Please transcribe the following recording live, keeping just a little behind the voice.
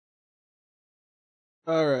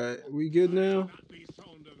Alright, we good now?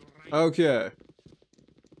 Okay.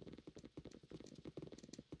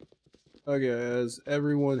 Okay, as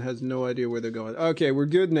everyone has no idea where they're going. Okay, we're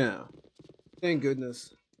good now. Thank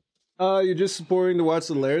goodness. You're just supporting to watch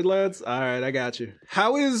the Laird lads? Alright, I got you.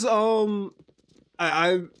 How is, dude,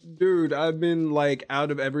 I've been, like, out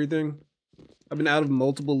of everything. I've been out of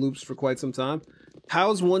multiple loops for quite some time.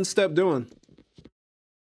 How's One Step doing?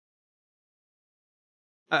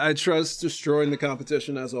 I trust destroying the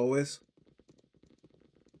competition as always.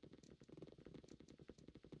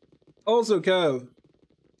 Also, Kev,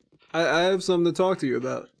 I have something to talk to you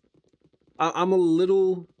about. I'm a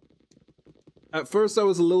little. At first, I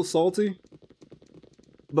was a little salty,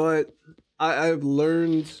 but I've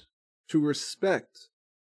learned to respect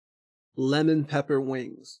lemon pepper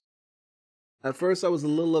wings. At first, I was a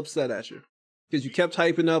little upset at you because you kept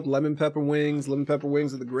hyping up lemon pepper wings. Lemon pepper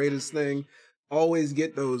wings are the greatest thing. Always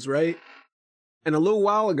get those, right? And a little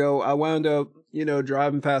while ago, I wound up,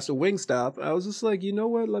 driving past a Wingstop. I was just like, you know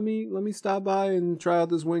what? Let me stop by and try out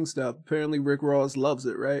this Wingstop. Apparently, Rick Ross loves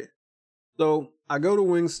it, right? So I go to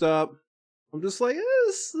Wingstop. I'm just like,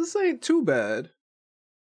 this ain't too bad.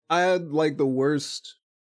 I had like the worst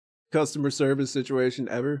customer service situation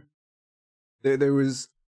ever. There was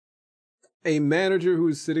a manager who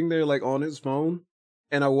was sitting there like on his phone,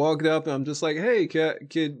 and I walked up and I'm just like, hey,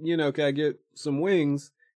 can I get some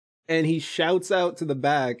wings? And he shouts out to the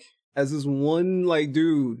back as this one like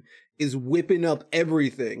dude is whipping up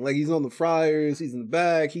everything. Like he's on the fryers, he's in the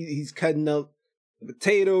back, he's cutting up the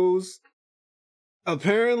potatoes.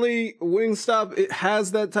 Apparently, Wingstop it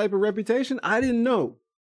has that type of reputation. I didn't know.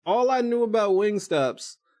 All I knew about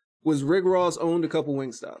Wingstops was Rick Ross owned a couple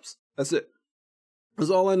Wingstops. That's it.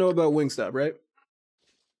 That's all I know about Wingstop, right?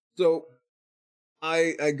 So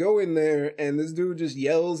I go in there and this dude just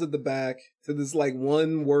yells at the back to this like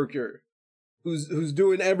one worker who's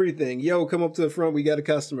doing everything. Yo, come up to the front. We got a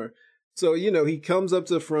customer. So he comes up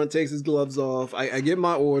to the front, takes his gloves off. I get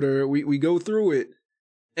my order. We go through it,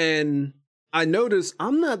 and I notice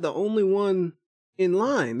I'm not the only one in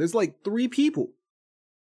line. There's like three people.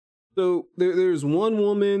 So there's one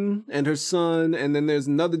woman and her son, and then there's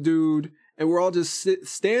another dude, and we're all just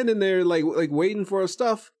standing there like waiting for our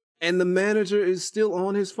stuff, and the manager is still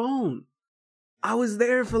on his phone. I was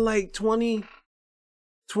there for like 20,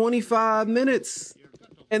 25 minutes,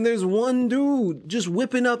 and there's one dude just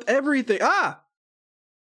whipping up everything. Ah!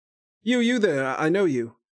 You there. I know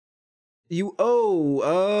you.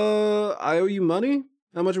 I owe you money?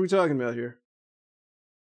 How much are we talking about here?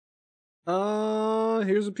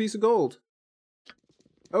 Here's a piece of gold.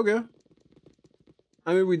 Okay.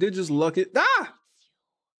 I mean, we did just luck it. Ah!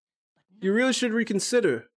 You really should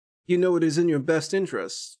reconsider. You know it is in your best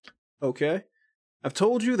interest. Okay. I've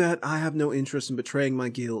told you that I have no interest in betraying my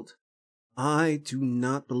guild. I do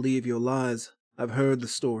not believe your lies. I've heard the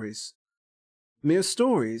stories. Mere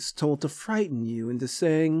stories told to frighten you into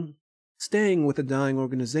staying with a dying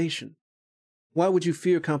organization. Why would you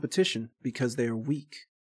fear competition? Because they are weak.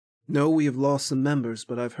 No, we have lost some members,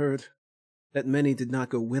 but I've heard that many did not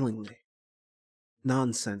go willingly.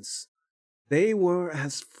 Nonsense. They were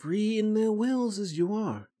as free in their wills as you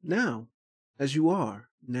are now. As you are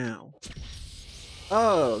now.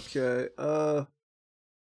 Okay,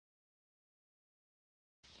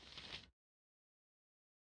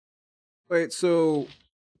 wait, so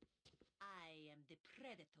I am the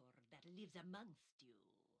predator that lives amongst you.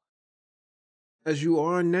 as you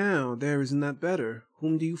are now, there isn't that better.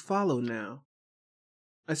 Whom do you follow now?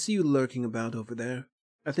 I see you lurking about over there.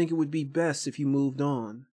 I think it would be best if you moved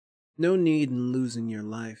on. No need in losing your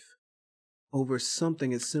life over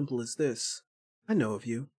something as simple as this. I know of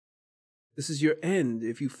you. This is your end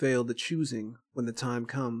if you fail the choosing when the time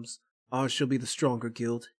comes. Ours shall be the stronger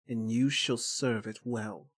guild, and you shall serve it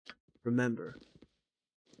well. Remember.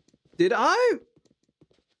 Did I?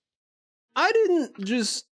 I didn't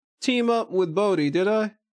just team up with Bodhi, did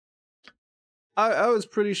I? I was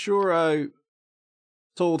pretty sure I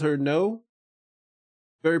told her no.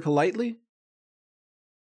 Very politely.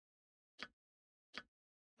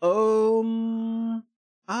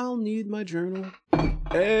 I'll need my journal.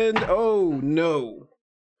 And oh no.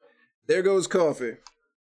 There goes coffee.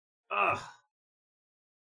 Ah,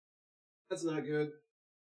 that's not good.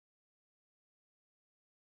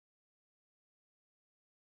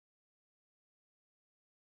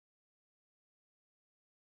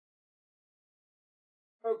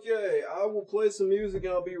 Okay, I will play some music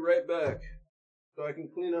and I'll be right back. So I can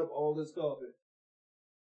clean up all this coffee.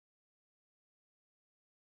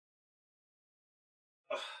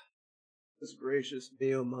 Ah, this gracious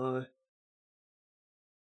me, oh my.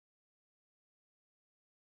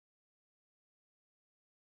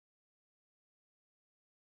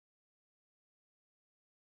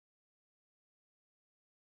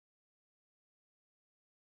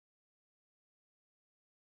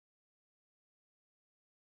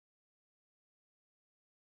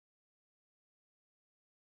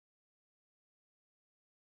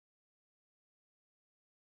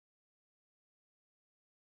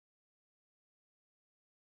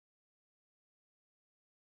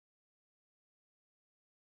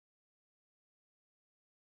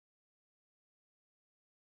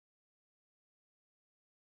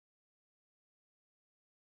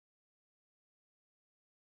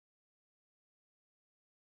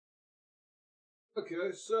 Okay,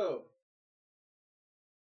 so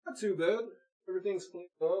not too bad. Everything's cleaned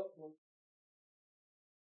up.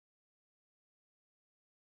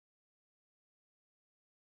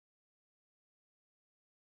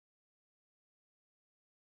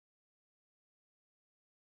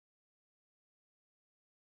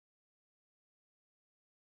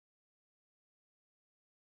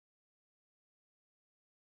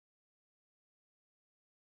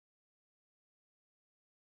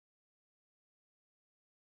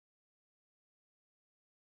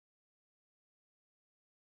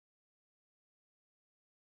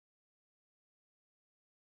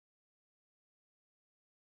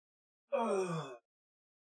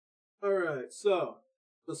 Alright, so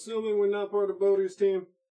assuming we're not part of Bodhi's team,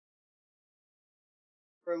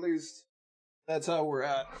 or at least that's how we're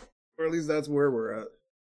at. Or at least that's where we're at.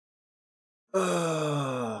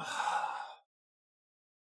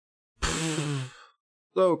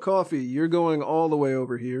 So, Coffee, you're going all the way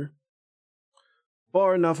over here.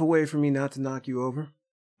 Far enough away from me not to knock you over.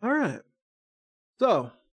 Alright.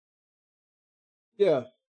 So, yeah.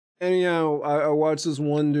 Anyhow, I watched this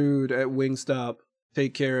one dude at Wingstop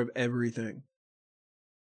take care of everything.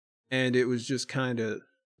 And it was just kind of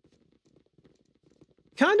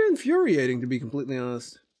infuriating, to be completely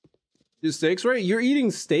honest. Your steaks, right? You're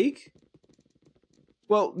eating steak?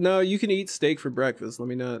 Well, no, you can eat steak for breakfast. Let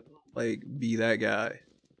me not, like, be that guy.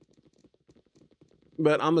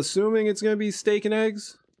 But I'm assuming it's gonna be steak and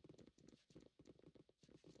eggs?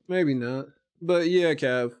 Maybe not. But yeah,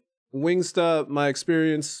 Cav. Wingstop, my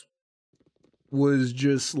experience was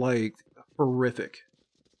just, like, horrific.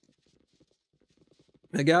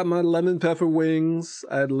 I got my lemon pepper wings.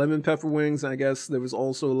 I had lemon pepper wings. I guess there was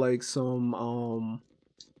also like some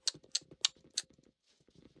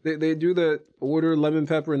they do the order lemon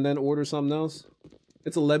pepper and then order something else.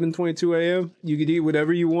 It's 11:22 a.m. You could eat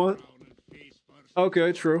whatever you want.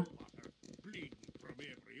 Okay, true.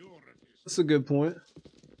 That's a good point.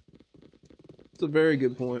 It's a very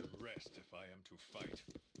good point.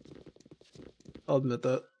 I'll admit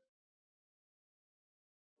that.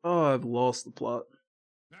 Oh, I've lost the plot.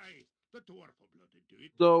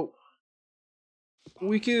 So,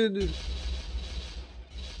 we could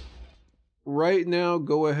right now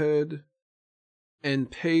go ahead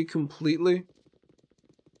and pay completely.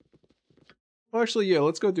 Well, actually, yeah,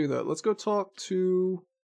 let's go do that. Let's go talk to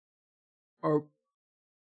our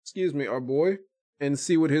boy and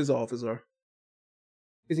see what his offers are.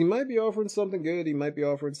 Because he might be offering something good, he might be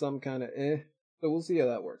offering something kind of so we'll see how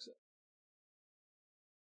that works out.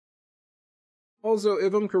 Also,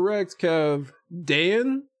 if I'm correct, Kev,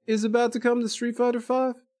 Dan is about to come to Street Fighter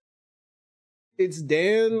V? It's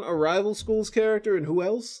Dan, a rival schools character, and who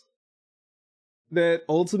else? That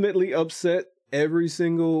ultimately upset every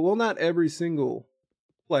single, well, not every single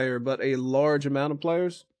player, but a large amount of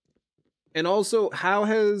players. And also, how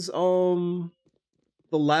has the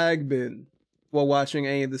lag been while watching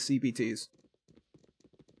any of the CPTs?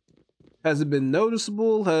 Has it been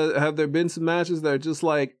noticeable? Have there been some matches that are just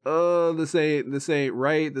like, this ain't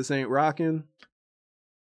right, this ain't rocking?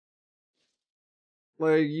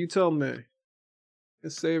 Like, you tell me.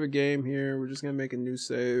 Let's save a game here. We're just gonna make a new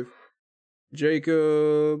save.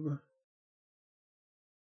 Jacob.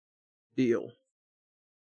 Deal.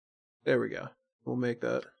 There we go. We'll make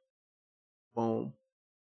that. Boom.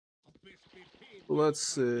 Let's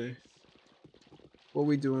see. What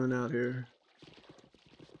we doing out here?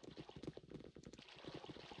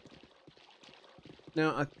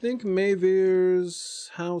 Now, I think Mavere's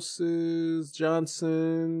houses,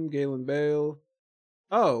 Johnson, Galen Bale.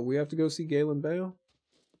 Oh, we have to go see Galen Bale?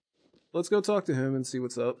 Let's go talk to him and see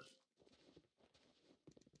what's up.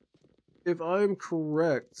 If I'm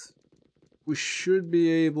correct, we should be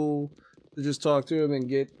able to just talk to him and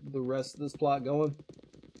get the rest of this plot going.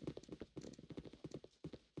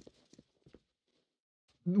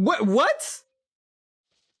 What? What?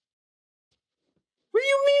 What do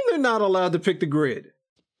you mean they're not allowed to pick the grid?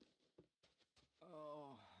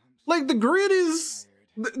 Like, the grid is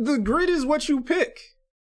the grid is what you pick.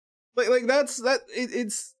 Like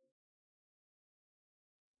it's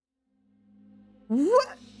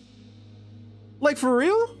what? Like, for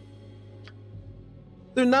real?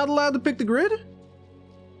 They're not allowed to pick the grid?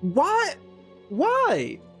 Why?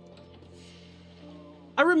 Why?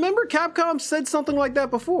 I remember Capcom said something like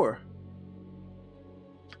that before.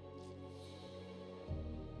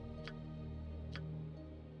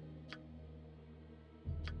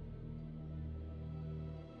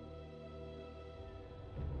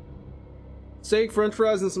 Steak, french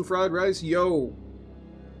fries, and some fried rice. Yo,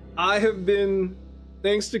 I have been,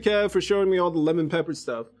 thanks to Kev for showing me all the lemon pepper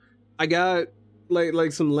stuff. I got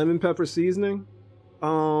like some lemon pepper seasoning,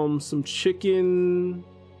 some chicken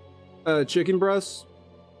breasts,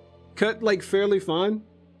 cut like fairly fine.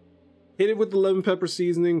 Hit it with the lemon pepper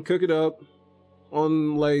seasoning, cook it up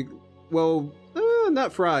on like, well,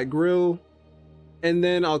 not fried, grill. And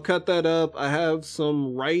then I'll cut that up. I have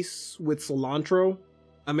some rice with cilantro.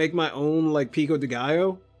 I make my own like pico de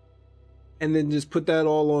gallo. And then just put that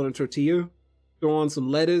all on a tortilla. Throw on some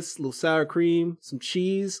lettuce, a little sour cream, some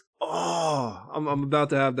cheese. Oh, I'm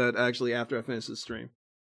about to have that actually after I finish this stream.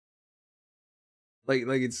 Like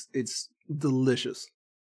it's delicious.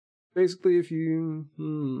 Basically, if you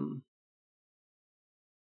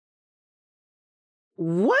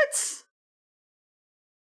What?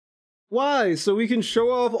 Why? So we can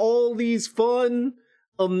show off all these fun,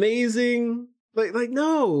 amazing like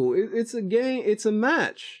no, it's a game, it's a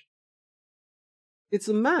match. It's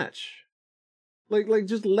a match. Like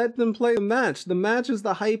just let them play the match. The match is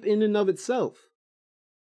the hype in and of itself.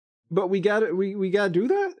 But we gotta do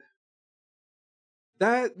that?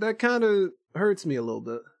 That kind of hurts me a little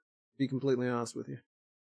bit, to be completely honest with you.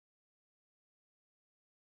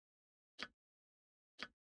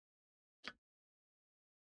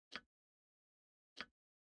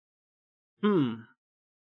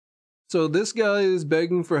 So this guy is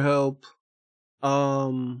begging for help.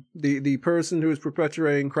 The person who is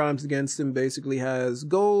perpetrating crimes against him basically has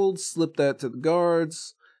gold, slipped that to the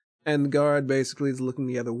guards, and the guard basically is looking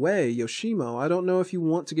the other way. Yoshimo, I don't know if you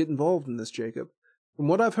want to get involved in this, Jacob. From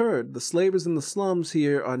what I've heard, the slavers in the slums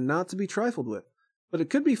here are not to be trifled with, but it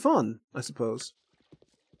could be fun, I suppose.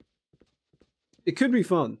 It could be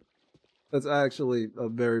fun. That's actually a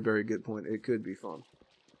very, very good point. It could be fun.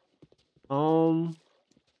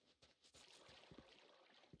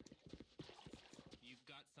 You've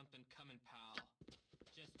got something coming, pal.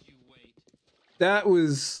 Just you wait. That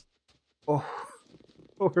was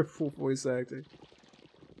horrible voice acting.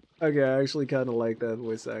 Okay, I actually kind of like that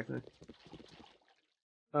voice acting.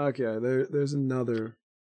 Okay, there's another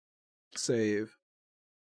save.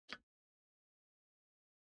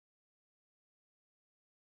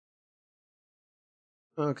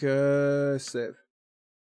 Okay, save.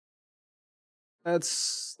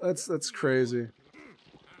 That's crazy.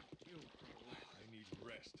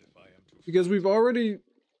 Because we've already...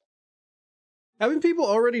 Haven't people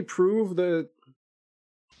already proved that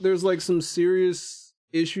there's like some serious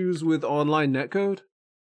issues with online netcode?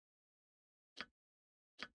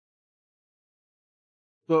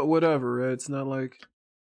 But whatever, right? It's not like...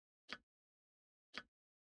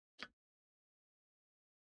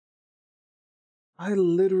 I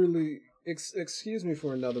literally... excuse me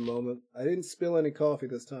for another moment. I didn't spill any coffee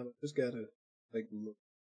this time. I just gotta, like, look.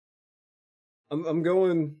 I'm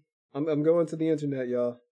going to the internet,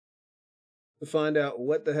 y'all, to find out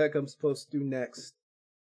what the heck I'm supposed to do next.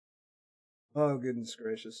 Oh, goodness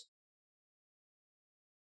gracious.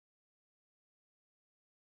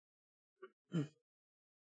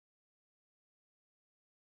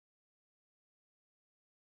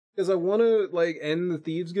 Because I want to, like, end the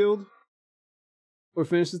Thieves Guild. Or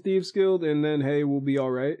finish the Thieves Guild, and then, hey, we'll be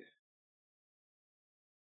alright.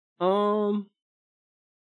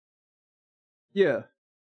 Yeah.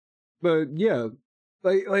 But, yeah.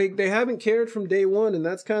 Like, they haven't cared from day one, and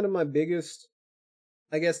that's kind of my biggest,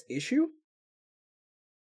 I guess, issue?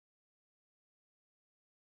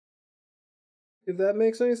 If that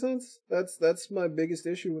makes any sense? That's my biggest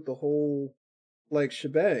issue with the whole, like,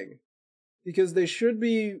 shebang. Because they should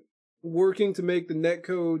be working to make the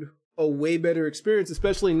netcode a way better experience,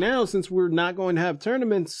 especially now since we're not going to have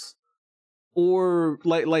tournaments or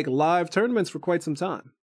like live tournaments for quite some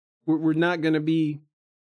time. We're not going to be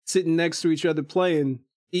sitting next to each other playing.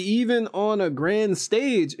 Even on a grand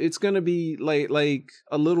stage, it's going to be like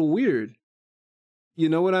a little weird. You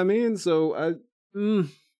know what I mean? So it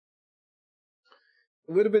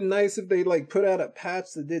would have been nice if they like put out a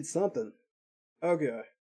patch that did something. Okay.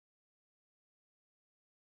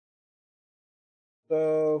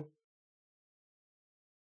 So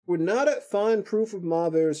we're not at fine proof of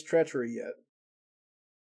Maver's treachery yet.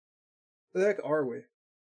 What the heck are we? I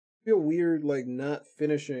feel weird, like, not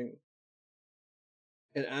finishing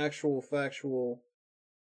an actual factual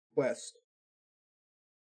quest.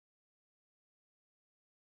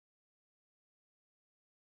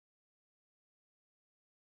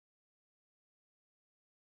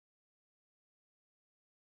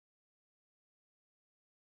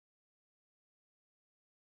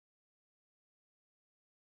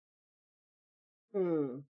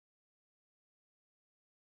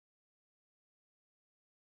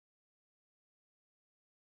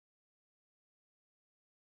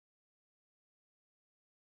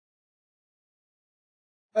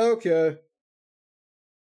 Okay.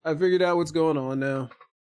 I figured out what's going on now.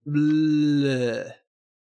 Bleh.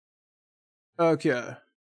 Okay.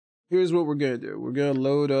 Here's what we're gonna do. We're gonna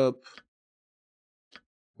load up.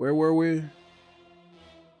 Where were we?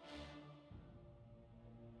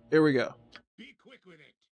 Here we go. Be quick with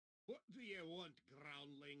it. What do you want,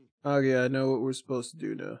 groundling? Okay, I know what we're supposed to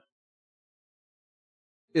do now.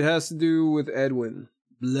 It has to do with Edwin.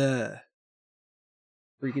 Blah.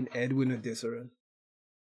 Freaking Edwin Odysseron.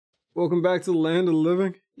 Welcome back to the land of the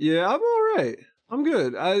living. Yeah, I'm alright. I'm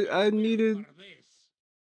good. I needed... For this.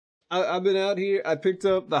 I've been out here. I picked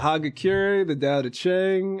up the Hagakure, the Tao Te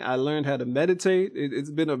Ching. I learned how to meditate. It's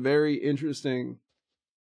been a very interesting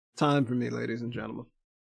time for me, ladies and gentlemen.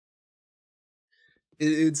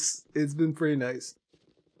 It's been pretty nice.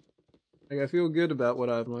 Like, I feel good about what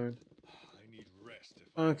I've learned. I need rest.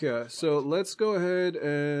 Okay, so let's go ahead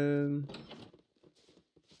and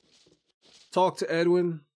talk to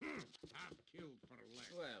Edwin. I'm killed for less.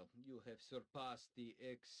 Well, you have surpassed the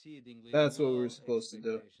exceedingly That's what we low were supposed to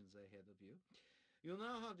do. expectations I had of you. You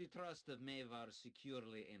now have the trust of Mavar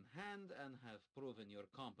securely in hand and have proven your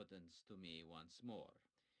competence to me once more,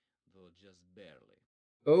 though just barely.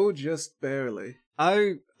 Oh, just barely.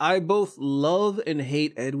 I both love and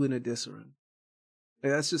hate Edwin Odysseron.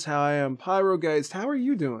 Like, that's just how I am. Pyrogeist, how are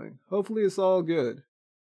you doing? Hopefully it's all good.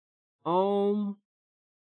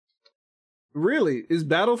 Really? Is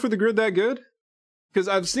Battle for the Grid that good? Because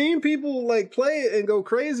I've seen people like play it and go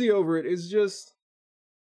crazy over it. It's just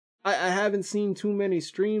I haven't seen too many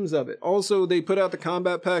streams of it. Also, they put out the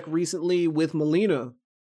combat pack recently with Melina.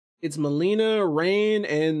 It's Melina, Rain,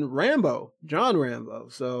 and Rambo. John Rambo.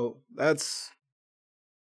 So that's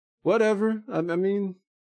whatever. I mean,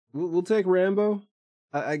 we'll take Rambo,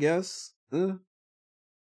 I guess. That's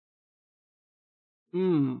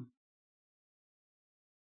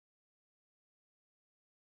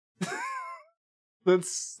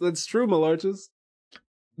true, Malarches.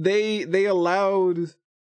 They allowed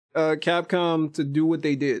Capcom to do what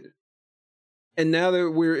they did. And now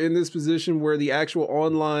that we're in this position where the actual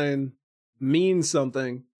online means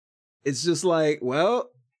something, it's just like, well,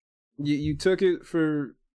 you took it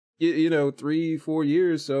for, 3-4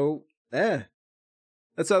 years, so,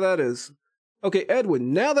 that's how that is. Okay,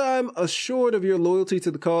 Edwin, now that I'm assured of your loyalty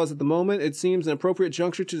to the cause at the moment, it seems an appropriate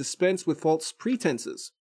juncture to dispense with false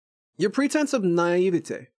pretenses. Your pretense of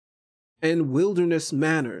naivete and wilderness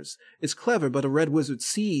manners is clever, but a red wizard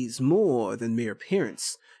sees more than mere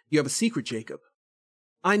appearance. You have a secret, Jacob.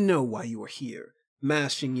 I know why you are here,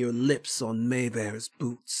 mashing your lips on Mayfair's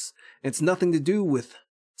boots. It's nothing to do with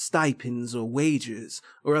stipends or wages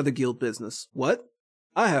or other guild business. What?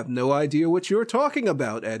 I have no idea what you're talking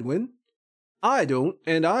about, Edwin. I don't,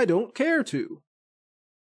 and I don't care to.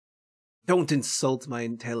 Don't insult my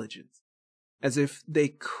intelligence, as if they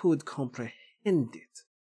could comprehend it.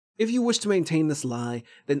 If you wish to maintain this lie,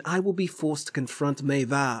 then I will be forced to confront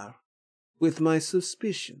Mayvar with my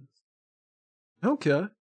suspicions. Okay.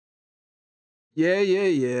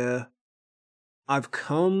 Yeah. I've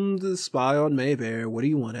come to spy on Mayfair. What do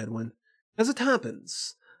you want, Edwin? As it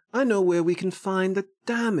happens, I know where we can find the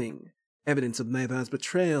damning evidence of Mayvar's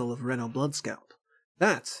betrayal of Reno Bloodscalp.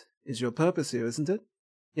 That is your purpose here, isn't it?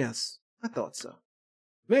 Yes, I thought so.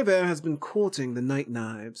 Mayfair has been courting the Night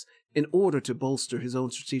Knives in order to bolster his own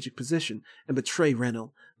strategic position and betray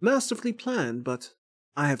Reno. Masterfully planned, but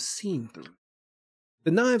I have seen through.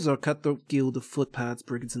 The Knives are a cutthroat guild of footpads,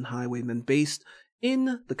 brigands, and highwaymen based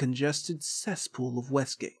in the congested cesspool of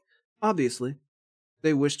Westgate. Obviously,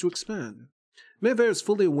 they wish to expand. Mayfair is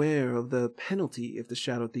fully aware of the penalty if the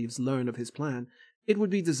Shadow Thieves learn of his plan. It would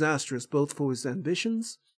be disastrous both for his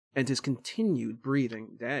ambitions and his continued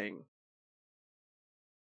breathing. Dang.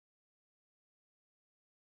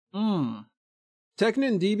 Tekken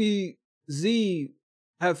and DBZ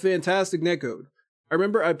have fantastic netcode. I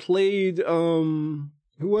remember I played, who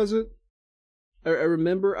was it? I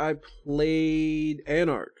remember I played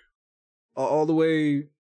Anarch all the way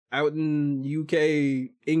out in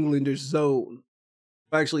UK, Englandish zone.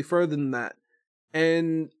 Actually, further than that.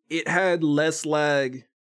 And it had less lag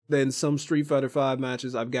than some Street Fighter V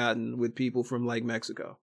matches I've gotten with people from, like,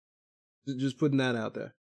 Mexico. Just putting that out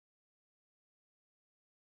there.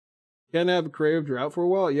 Can't have a creative drought for a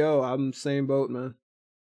while? Yo, I'm same boat, man.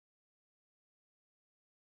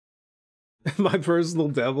 My personal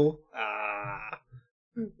devil?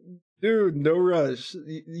 Dude, no rush.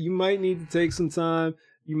 You might need to take some time.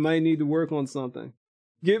 You might need to work on something.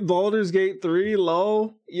 Get Baldur's Gate 3,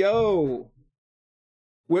 lol. Yo.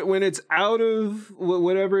 When it's out of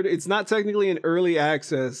whatever, it's not technically in early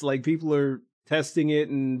access. Like, people are testing it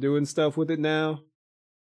and doing stuff with it now.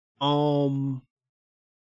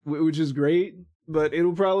 Which is great. but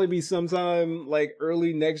it'll probably be sometime like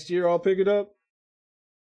early next year I'll pick it up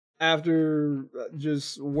after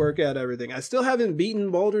just work out everything. I still haven't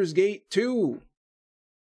beaten Baldur's Gate 2.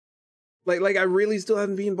 Like I really still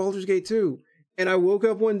haven't beaten Baldur's Gate 2. And I woke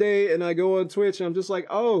up one day and I go on Twitch and I'm just like,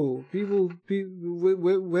 oh, people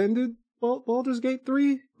when did Baldur's Gate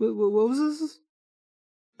 3? What was this?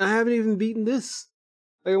 I haven't even beaten this.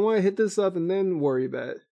 Like, I want to hit this up and then worry about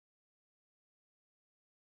it.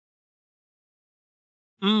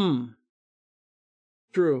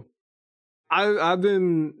 True. I've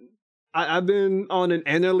been on an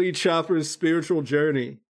NLE Chopper's spiritual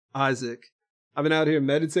journey, Isaac. I've been out here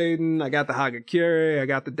meditating. I got the Hagakure. I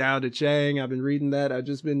got the Tao Te Ching. I've been reading that. I've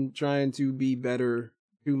just been trying to be better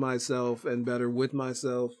to myself and better with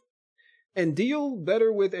myself and deal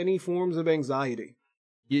better with any forms of anxiety.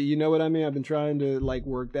 You know what I mean? I've been trying to like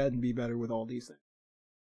work that and be better with all these things.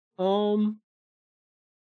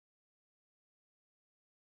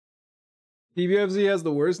 DBFZ has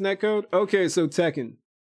the worst netcode? Okay, so Tekken.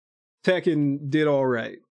 Tekken did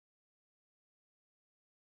alright.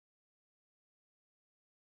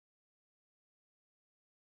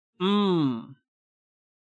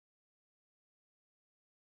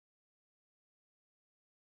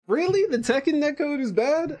 Really? The Tekken netcode is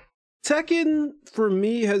bad? Tekken, for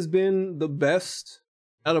me, has been the best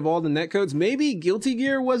out of all the netcodes. Maybe Guilty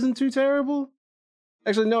Gear wasn't too terrible.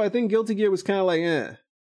 Actually, no, I think Guilty Gear was kind of like, eh.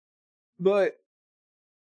 But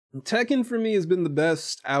Tekken, for me, has been the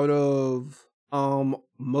best out of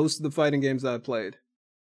most of the fighting games I've played.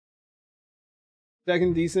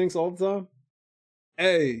 Tekken desyncs all the time?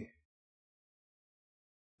 Hey.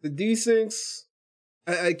 The desyncs,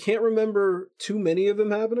 I can't remember too many of them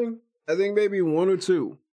happening. I think maybe one or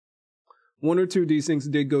two. One or two desyncs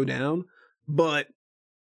did go down, but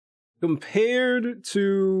compared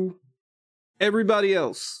to everybody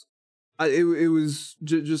else, it was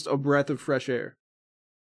just a breath of fresh air.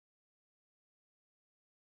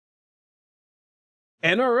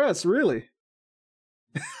 NRS, really?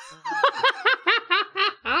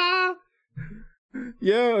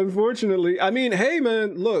 Yeah, unfortunately. I mean, hey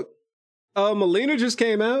man, look. Melina just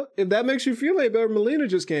came out. If that makes you feel any better, Melina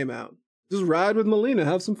just came out. Just ride with Melina,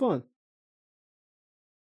 have some fun.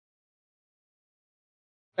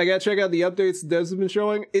 I gotta check out the updates devs have been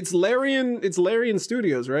showing. It's Larian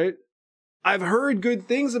Studios, right? I've heard good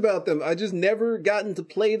things about them. I just never gotten to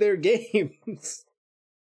play their games.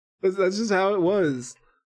 That's just how it was.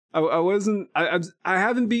 I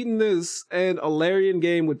haven't beaten this, and a Larian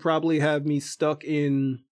game would probably have me stuck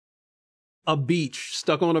on a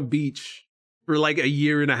beach for like a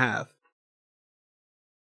year and a half.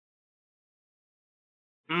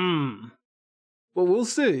 But we'll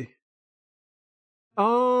see.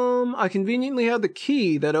 I conveniently have the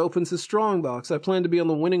key that opens his strongbox. I plan to be on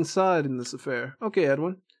the winning side in this affair. Okay,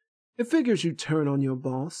 Edwin. It figures you turn on your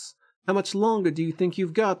boss. How much longer do you think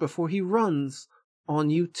you've got before he runs on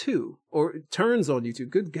you too? Or turns on you too?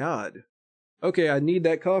 Good God. Okay, I need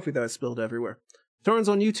that coffee that I spilled everywhere. Turns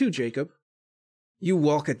on you too, Jacob. You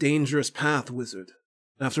walk a dangerous path, wizard.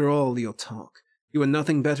 After all your talk, you are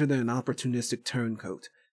nothing better than an opportunistic turncoat.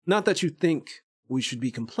 Not that you think we should be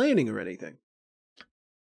complaining or anything.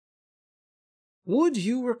 Would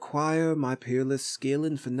you require my peerless skill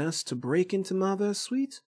and finesse to break into Maver's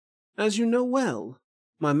suite? As you know well,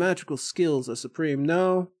 my magical skills are supreme.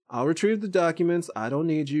 No, I'll retrieve the documents. I don't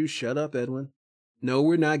need you. Shut up, Edwin. No,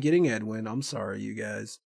 we're not getting Edwin. I'm sorry, you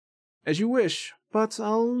guys. As you wish, but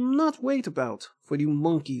I'll not wait about for you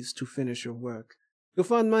monkeys to finish your work. You'll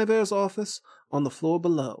find Maver's office on the floor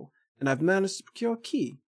below, and I've managed to procure a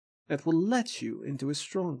key that will let you into his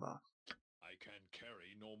strongbox.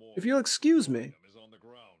 If you'll excuse me,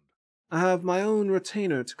 I have my own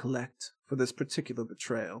retainer to collect for this particular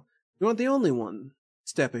betrayal. You aren't the only one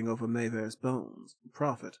stepping over Maver's bones to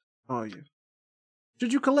profit, are you?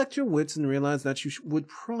 Should you collect your wits and realize that you would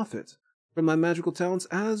profit from my magical talents,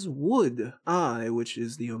 as would I, which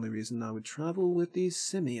is the only reason I would travel with these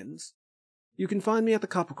simians, you can find me at the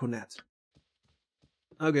Copper Cornet.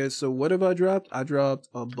 Okay, so what have I dropped? I dropped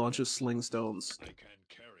a bunch of sling stones. I can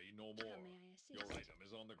carry no more. Your item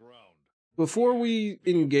is on the ground. Before we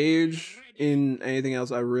engage in anything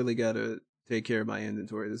else, I really gotta take care of my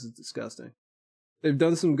inventory. This is disgusting. They've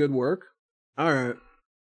done some good work. Alright.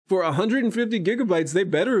 For 150 gigabytes, they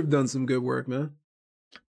better have done some good work, man.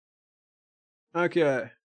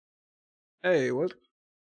 Okay. Hey, what?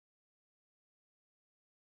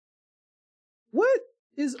 What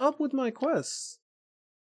is up with my quests?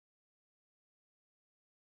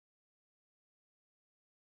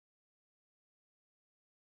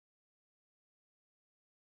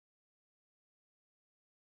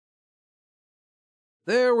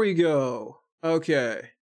 There we go. Okay.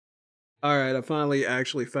 Alright, I finally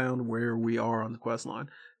actually found where we are on the quest line.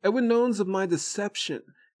 Edwin knows of my deception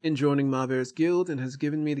in joining Maver's guild and has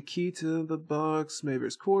given me the key to the box,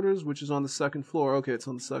 Maver's quarters, which is on the second floor. Okay, it's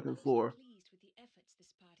on the second floor.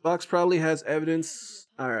 Box probably has evidence.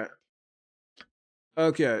 Alright.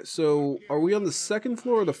 Okay, so are we on the second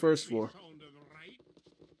floor or the first floor?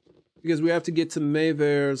 Because we have to get to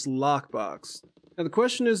Maver's lockbox. Now the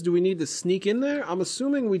question is, do we need to sneak in there? I'm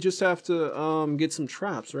assuming we just have to get some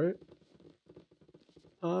traps, right?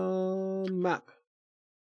 Map.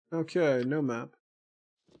 Okay, no map.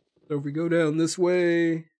 So if we go down this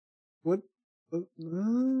way, what? Okay,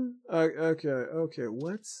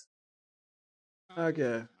 what?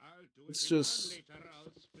 Okay, let's just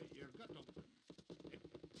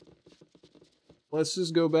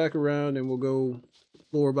go back around and we'll go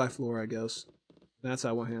floor by floor, I guess. That's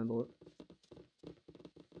how we'll handle it.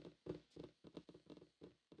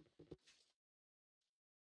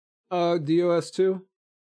 DOS2?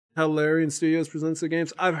 How Larian Studios presents the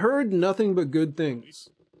games? I've heard nothing but good things.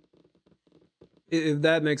 If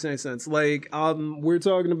that makes any sense. Like, we're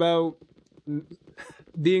talking about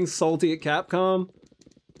being salty at Capcom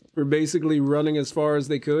for basically running as far as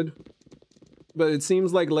they could. But it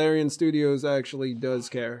seems like Larian Studios actually does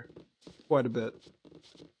care quite a bit.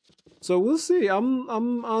 So we'll see. I'm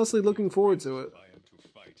honestly looking forward to it.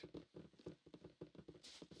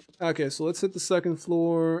 Okay, so let's hit the second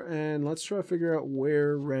floor and let's try to figure out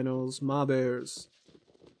where Reynolds, Maber's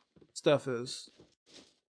stuff is.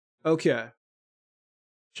 Okay.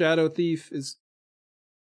 Shadow Thief is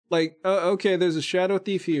like, okay, there's a Shadow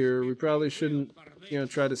Thief here. We probably shouldn't, you know,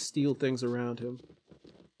 try to steal things around him.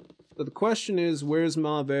 So the question is, where's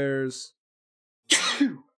Maber's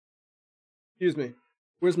excuse me.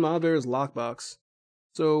 Where's Maber's lockbox?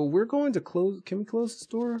 So we're going to close. Can we close this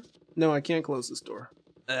door? No, I can't close this door.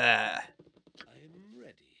 I am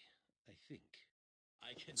ready, I think.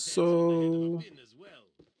 I can So in as well.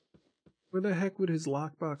 where the heck would his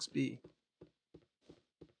lockbox be?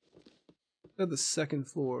 At the second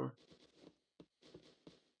floor.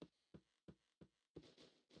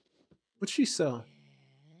 What'd she sell?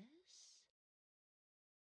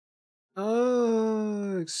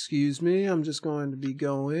 Excuse me, I'm just going to be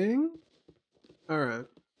going. Alright.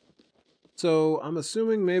 So, I'm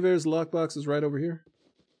assuming Maybear's lockbox is right over here.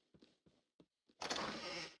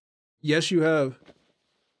 Yes, you have.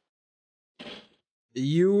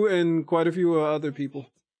 You and quite a few other people.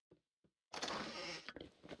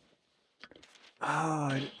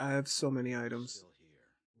 Ah, I have so many items.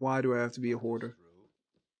 Why do I have to be a hoarder?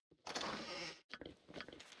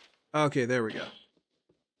 Okay, there we go.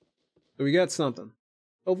 So we got something.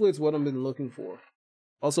 Hopefully it's what I've been looking for.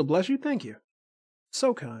 Also, bless you, thank you.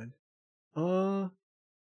 So kind.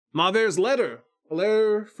 Maver's letter. A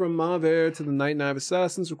letter from Maver to the Night Knife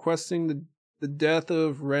Assassins requesting the death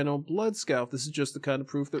of Reno Bloodscalp. This is just the kind of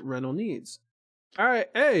proof that Reno needs. Alright,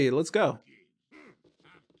 hey, let's go.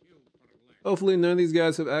 Hopefully none of these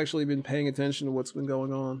guys have actually been paying attention to what's been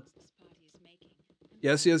going on.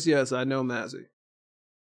 Yes, yes, yes, I know, Mazzy.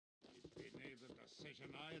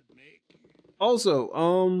 Also,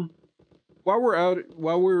 while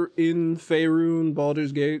we're in Faerun,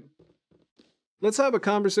 Baldur's Gate, let's have a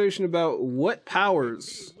conversation about what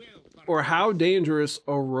powers or how dangerous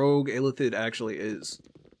a rogue illithid actually is.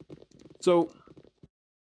 So,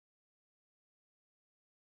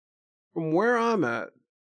 from where I'm at,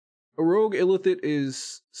 a rogue illithid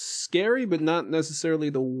is scary, but not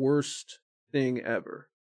necessarily the worst thing ever.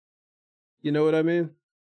 You know what I mean?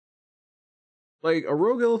 Like, a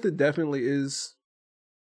rogue illithid definitely is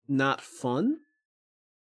not fun,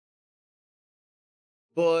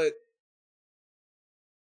 but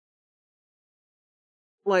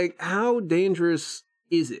like, how dangerous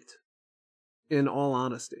is it, in all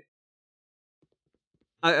honesty?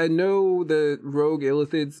 I know that rogue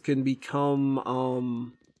illithids can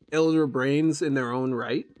become, elder brains in their own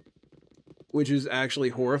right, which is actually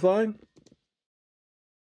horrifying.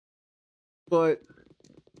 But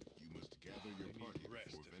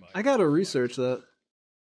I gotta research that,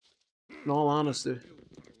 in all honesty.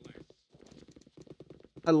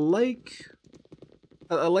 I like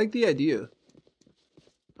the idea.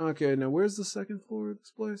 Okay, now where's the second floor of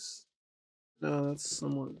this place? No, that's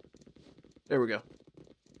someone. There we go.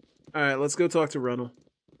 Alright, let's go talk to Rennell.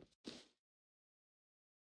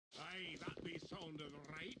 Aye, that be sounded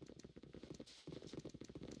right.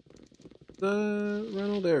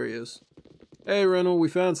 Rennell, there he is. Hey, Rennell, we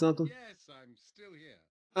found something. Yes, I'm still here.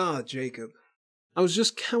 Ah, Jacob. I was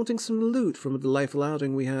just counting some loot from a delightful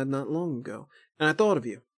outing we had not long ago, and I thought of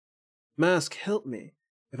you. Mask helped me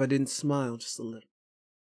if I didn't smile just a little.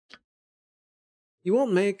 You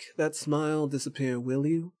won't make that smile disappear, will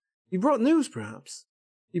you? You brought news, perhaps?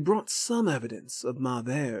 You brought some evidence of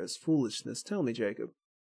Maver's foolishness. Tell me, Jacob.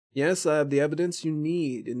 Yes, I have the evidence you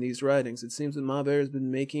need in these writings. It seems that Maver has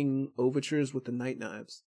been making overtures with the Night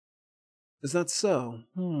Knives. Is that so?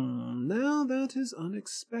 Now that is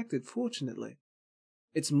unexpected, fortunately.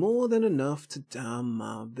 It's more than enough to damn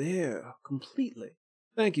Maver completely.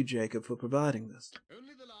 Thank you, Jacob, for providing this.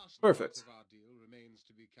 Only the last Perfect. part of our deal remains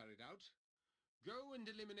to be carried out. Go and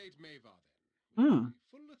eliminate Mavar then.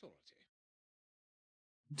 Full authority.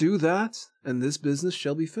 Do that, and this business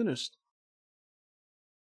shall be finished.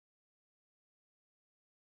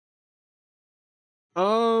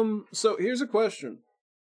 So here's a question.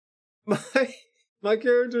 My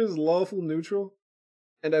character is lawful neutral,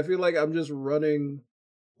 and I feel like I'm just running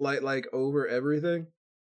like over everything.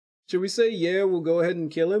 Should we say, yeah, we'll go ahead and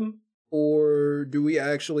kill him? Or do we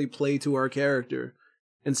actually play to our character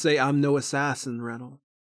and say, I'm no assassin, Rennell?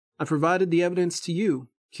 I provided the evidence to you.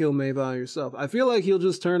 Kill Mavar yourself. I feel like he'll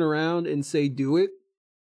just turn around and say, do it,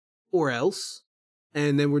 or else.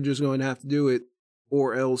 And then we're just going to have to do it,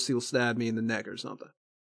 or else he'll stab me in the neck or something.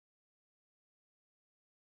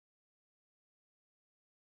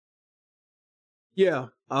 Yeah,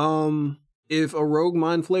 if a rogue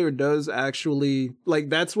mind flayer does actually, like,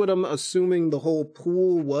 that's what I'm assuming the whole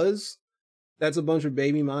pool was. That's a bunch of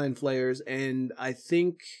baby mind flayers, and I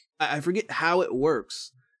think, I forget how it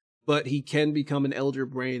works, but he can become an Elder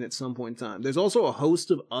Brain at some point in time. There's also a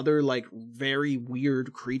host of other, like, very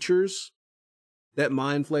weird creatures that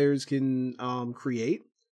mind flayers can create.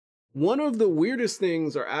 One of the weirdest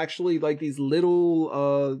things are actually like these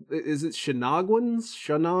little, is it Shenanigans?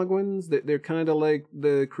 Shenanigans? They're kind of like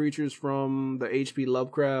the creatures from the H.P.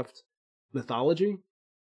 Lovecraft mythology.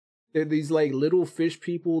 They're these like little fish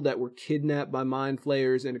people that were kidnapped by mind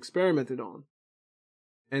flayers and experimented on.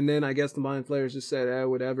 And then I guess the mind flayers just said,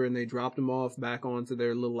 whatever, and they dropped them off back onto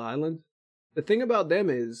their little island. The thing about them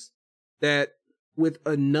is that with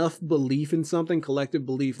enough belief in something, collective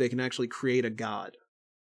belief, they can actually create a god.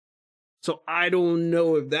 So I don't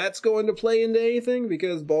know if that's going to play into anything,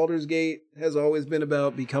 because Baldur's Gate has always been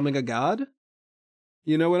about becoming a god.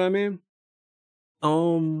 You know what I mean?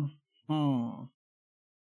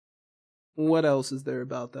 What else is there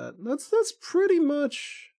about that? That's pretty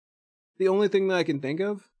much the only thing that I can think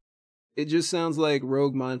of. It just sounds like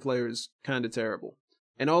Rogue Mind Flayer is kind of terrible.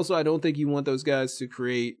 And also, I don't think you want those guys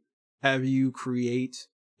to have you create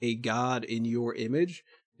a god in your image,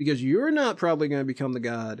 because you're not probably going to become the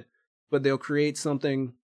god, but they'll create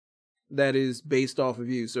something that is based off of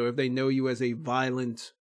you. So if they know you as a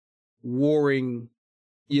violent, warring,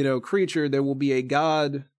 creature, there will be a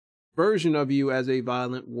god version of you as a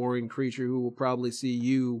violent, warring creature who will probably see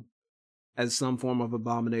you as some form of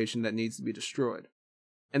abomination that needs to be destroyed.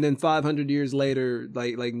 And then 500 years later,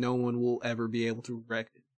 like no one will ever be able to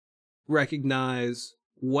recognize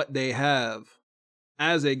what they have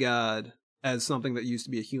as a god as something that used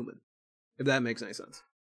to be a human. If that makes any sense.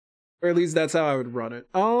 Or at least that's how I would run it.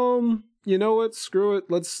 You know what? Screw it.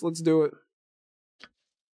 Let's do it.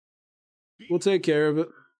 We'll take care of it.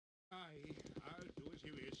 I'll do as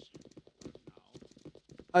you wish.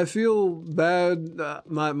 I feel bad.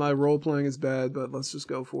 My role playing is bad, but let's just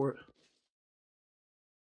go for it.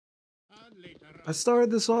 I started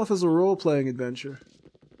this off as a role playing adventure,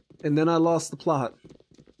 and then I lost the plot,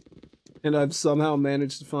 and I've somehow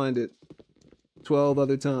managed to find it 12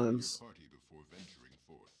 other times.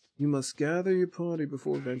 You must gather your party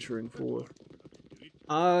before venturing forth.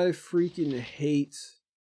 I freaking hate,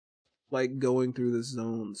 going through this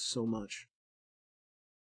zone so much.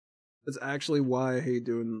 That's actually why I hate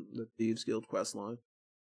doing the Thieves Guild questline.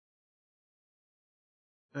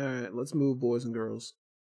 Alright, let's move, boys and girls.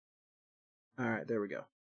 Alright, there we go.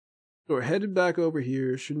 So we're headed back over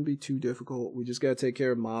here. Shouldn't be too difficult. We just gotta take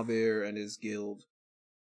care of Maver and his guild.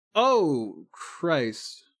 Oh,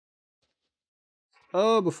 Christ.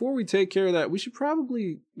 Before we take care of that, we should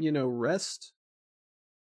probably, rest.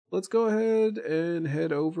 Let's go ahead and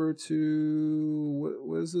head over to,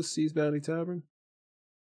 what is this, Seas Bounty Tavern?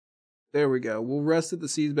 There we go. We'll rest at the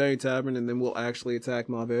Seas Bounty Tavern, and then we'll actually attack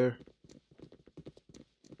Maver.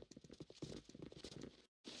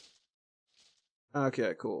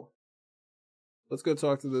 Okay, cool. Let's go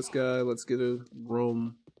talk to this guy. Let's get a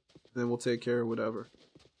room, and then we'll take care of whatever.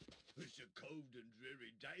 It's a cold and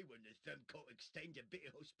dreary day when the sun can't extend a bit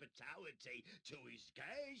of hospitality to his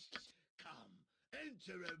guests. Come,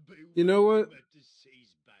 enter and be You know what? welcome at the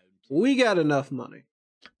Seas Bounty. We got enough money.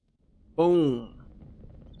 Boom.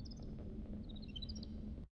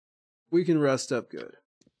 We can rest up good.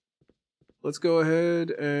 Let's go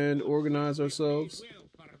ahead and organize ourselves.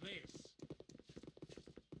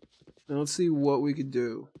 Now let's see what we could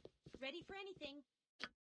do. Ready for anything.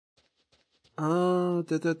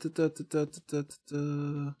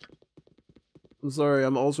 I'm sorry,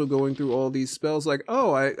 I'm also going through all these spells like,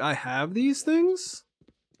 oh, I have these things?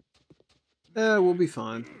 We'll be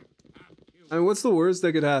fine. I mean, what's the worst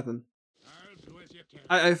that could happen?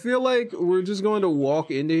 I feel like we're just going to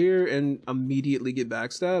walk into here and immediately get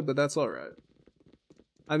backstabbed, but that's alright.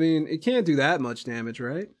 I mean, it can't do that much damage,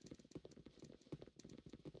 right?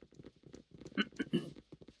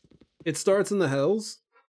 It starts in the hells?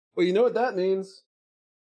 Well, you know what that means.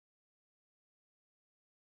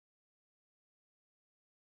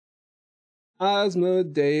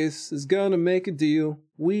 Asmodeus is gonna make a deal.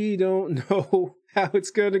 We don't know how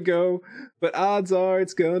it's gonna go, but odds are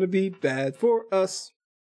it's gonna be bad for us.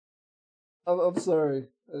 I'm sorry.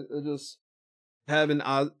 I just having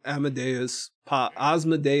Asmodeus pop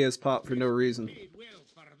for no reason.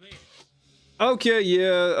 Okay,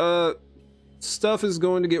 yeah, stuff is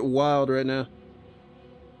going to get wild right now.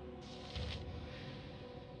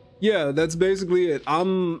 Yeah, that's basically it.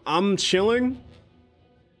 I'm chilling.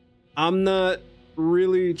 I'm not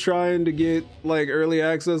really trying to get like early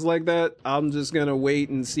access like that. I'm just gonna wait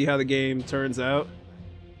and see how the game turns out,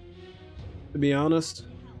 to be honest.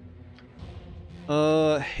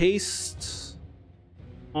 Haste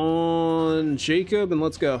on Jacob and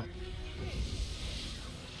let's go.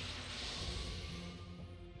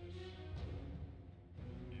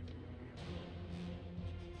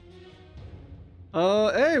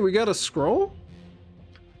 Hey, we got a scroll?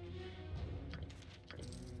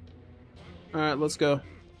 Alright, let's go.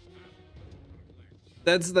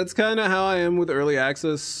 That's kind of how I am with early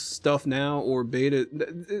access stuff now, or beta.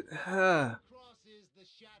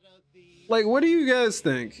 Like, what do you guys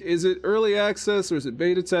think? Is it early access, or is it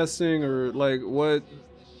beta testing, or like what?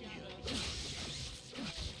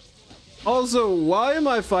 Also, why am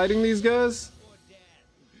I fighting these guys?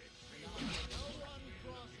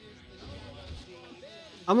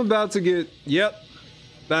 I'm about to get, yep,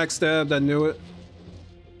 backstabbed, I knew it.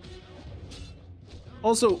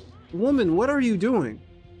 Also, woman, what are you doing?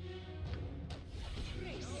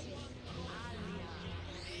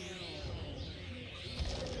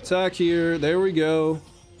 Attack here, there we go.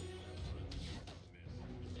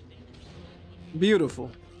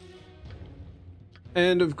 Beautiful.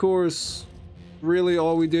 And of course, really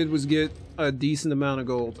all we did was get a decent amount of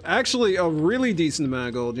gold. Actually, a really decent amount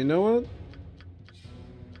of gold, you know what?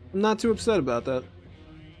 I'm not too upset about that.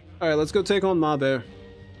 Alright, let's go take on Ma Bear.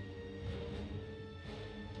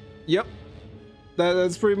 Yep.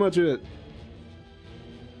 That's pretty much it.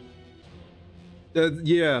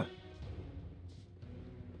 Yeah.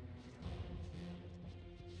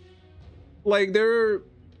 Like there,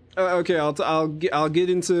 okay. I'll get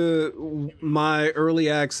into my early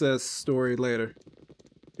access story later,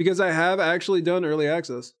 because I have actually done early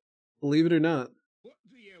access, believe it or not,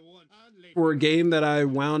 for a game that I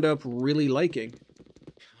wound up really liking.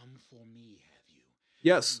 Come for me, have you?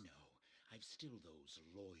 Yes. No, I've still those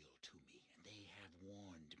loyal to me, and they have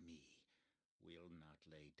warned me. Will not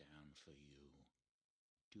lay down for you.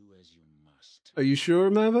 Do as you must. Are you sure,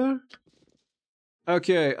 Mava?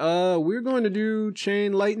 Okay, we're going to do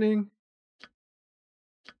Chain Lightning.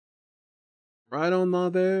 Right on Ma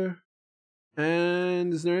Bear.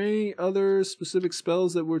 And is there any other specific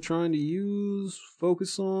spells that we're trying to use,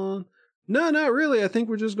 focus on? No, not really. I think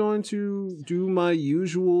we're just going to do my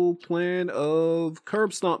usual plan of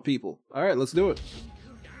curb stomp people. Alright, let's do it.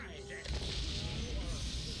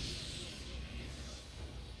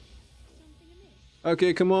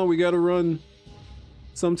 Okay, come on, we gotta run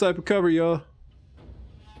some type of cover, y'all.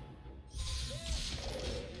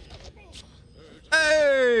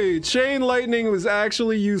 Hey! Chain Lightning was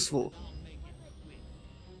actually useful.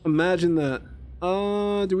 Imagine that.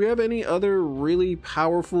 Do we have any other really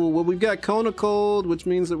powerful... Well, we've got Cone Cold, which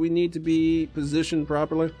means that we need to be positioned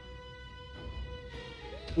properly.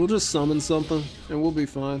 We'll just summon something, and we'll be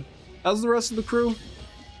fine. How's the rest of the crew?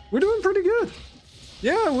 We're doing pretty good.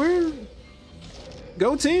 Yeah, we're...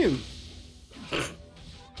 Go team!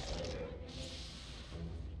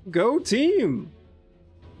 Go team!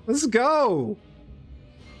 Let's go!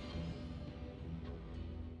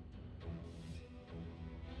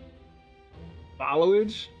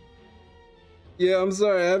 Followage? Yeah, I'm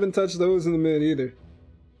sorry, I haven't touched those in a minute either.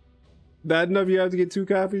 Bad enough you have to get 2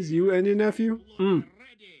 copies? You and your nephew?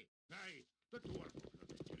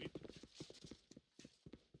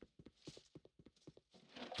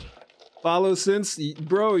 Follow since...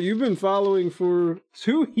 Bro, you've been following for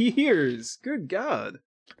 2 years. Good God.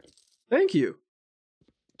 Thank you.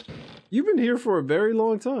 You've been here for a very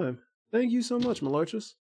long time. Thank you so much,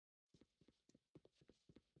 Malarchus.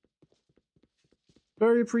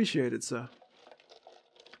 Very appreciated, sir.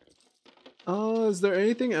 Is there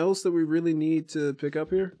anything else that we really need to pick up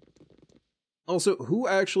here? Also, who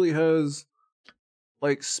actually has,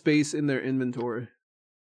 like, space in their inventory?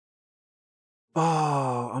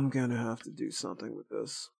 Oh, I'm gonna have to do something with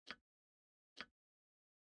this.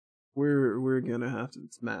 We're gonna have to.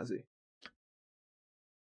 It's Mazzy.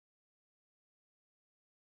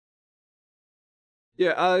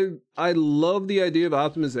 Yeah, I love the idea of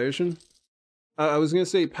optimization. I was gonna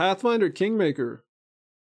say Pathfinder Kingmaker.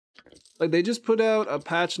 Like, they just put out a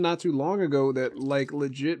patch not too long ago that, like,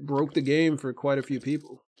 legit broke the game for quite a few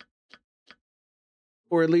people.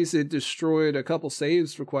 Or at least it destroyed a couple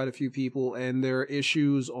saves for quite a few people, and there are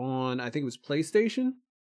issues on, I think it was PlayStation?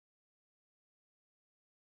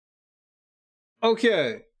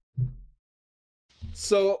 Okay.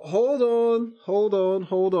 So, hold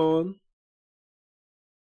on.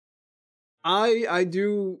 I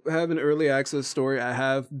do have an early access story. I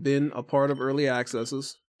have been a part of early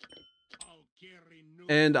accesses.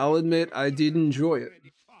 And I'll admit, I did enjoy it.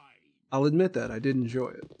 I'll admit that, I did enjoy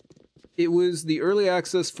it. It was the early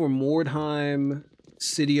access for Mordheim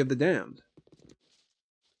City of the Damned.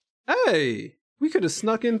 Hey! We could have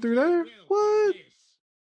snuck in through there? What?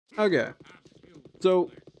 Okay.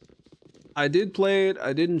 So, I did play it,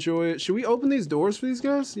 I did enjoy it. Should we open these doors for these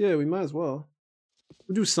guys? Yeah, we might as well.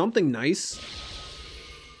 We'll do something nice.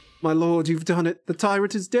 My lord, you've done it. The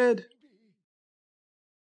tyrant is dead.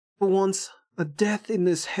 For once, a death in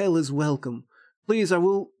this hell is welcome. Please,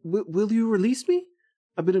 will you release me?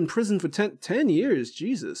 I've been in prison for 10 years,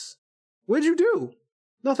 Jesus. What'd you do?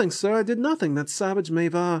 Nothing, sir, I did nothing. That savage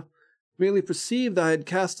Mavar merely perceived I had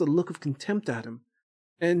cast a look of contempt at him,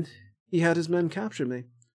 and he had his men capture me.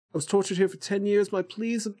 I was tortured here for 10 years, my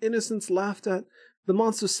pleas of innocence laughed at. The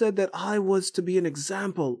monster said that I was to be an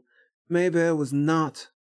example. Maybear was not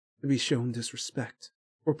to be shown disrespect,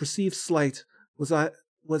 or perceived slight. Was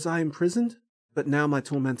I imprisoned? But now my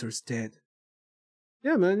tormentor is dead.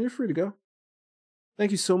 Yeah, man, you're free to go.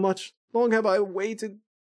 Thank you so much. Long have I waited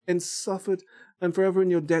and suffered. I'm forever in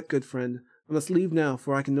your debt, good friend. I must leave now,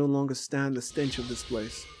 for I can no longer stand the stench of this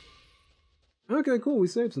place. Okay, cool, we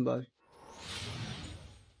saved somebody.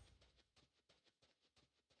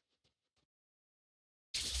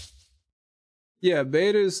 Yeah,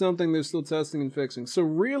 beta is something they're still testing and fixing. So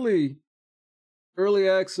really, early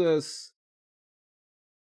access...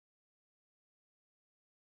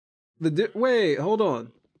 Wait, hold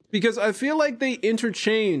on. Because I feel like they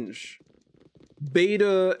interchange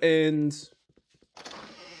beta and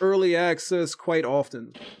early access quite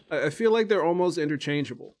often. I feel like they're almost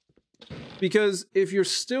interchangeable. Because if you're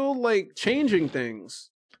still, like, changing things,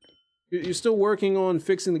 you're still working on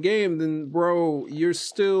fixing the game, then, bro, you're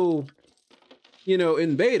still, you know,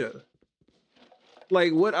 in beta.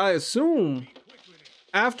 Like, what I assume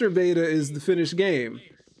after beta is the finished game,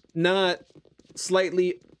 not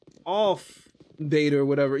slightly off beta or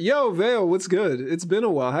whatever. Yo, Vale, what's good? It's been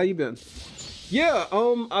a while. How you been? Yeah,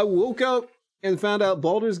 I woke up and found out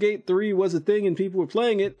Baldur's Gate 3 was a thing and people were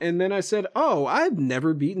playing it, and then I said, oh, I've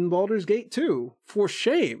never beaten Baldur's Gate 2. For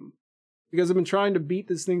shame. Because I've been trying to beat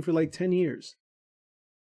this thing for like 10 years.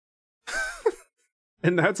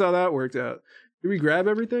 And that's how that worked out. Did we grab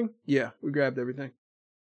everything? Yeah, we grabbed everything.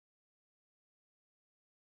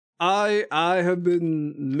 I have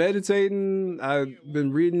been meditating. I've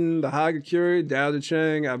been reading the Hagakure, Tao Te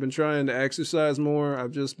Ching. I've been trying to exercise more.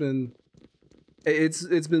 I've just been...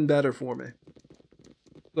 It's been better for me.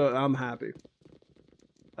 So I'm happy.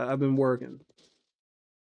 I've been working.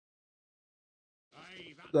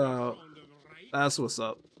 So that's what's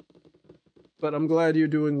up. But I'm glad you're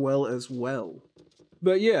doing well as well.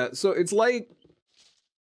 But yeah, so it's like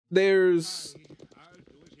there's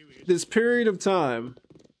this period of time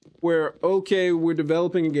where, okay, we're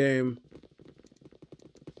developing a game.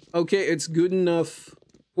 Okay, it's good enough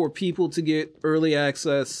for people to get early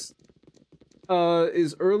access.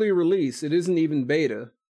 Is early release. It isn't even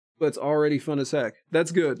beta, but it's already fun as heck.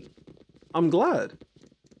 That's good. I'm glad.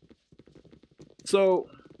 So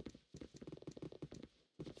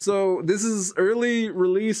this is early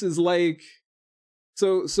release is like,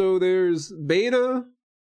 so there's beta,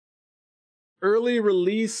 early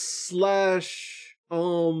release slash,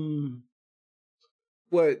 what,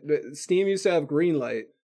 Steam used to have Greenlight,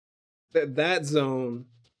 that zone,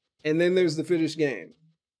 and then there's the finished game.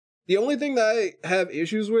 The only thing that I have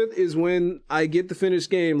issues with is when I get the finished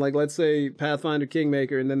game, like let's say Pathfinder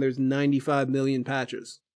Kingmaker, and then there's 95 million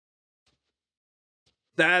patches.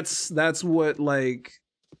 That's what, like,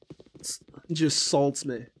 just salts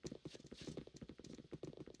me.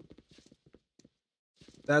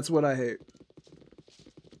 That's what I hate.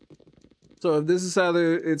 So if this is how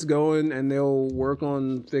it's going, and they'll work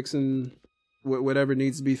on fixing whatever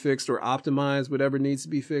needs to be fixed, or optimize whatever needs to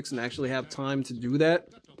be fixed, and actually have time to do that,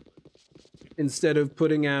 instead of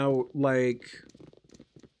putting out like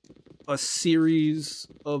a series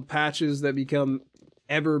of patches that become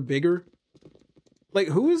ever bigger. Like,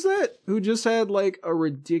 who is that who just had like a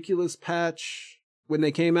ridiculous patch when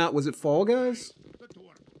they came out? Was it Fall Guys?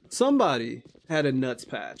 Somebody had a nuts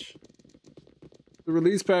patch. The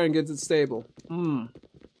release pattern gets it stable.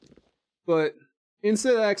 But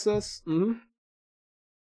instant access,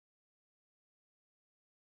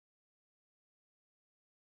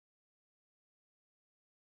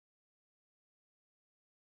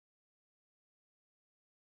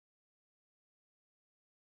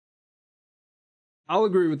 I'll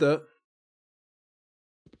agree with that.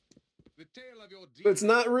 The tale of your But it's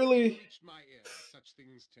not really. reached my ears. Such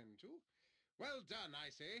things tend to. Well done, I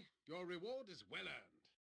say. Your reward is well earned.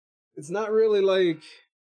 It's not really like,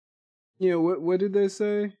 you know, what did they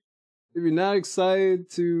say? If you're not excited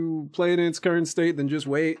to play it in its current state, then just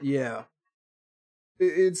wait. Yeah.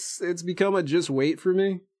 It's become a just wait for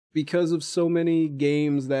me because of so many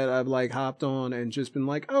games that I've like hopped on and just been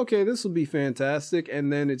like, okay, this will be fantastic,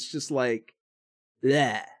 and then it's just like,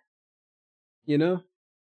 yeah. You know?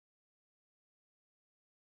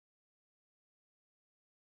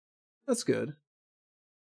 That's good.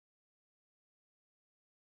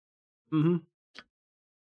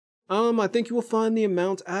 I think you will find the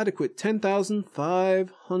amount adequate.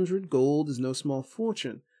 10,500 gold is no small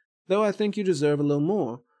fortune, though I think you deserve a little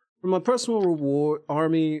more. For my personal reward,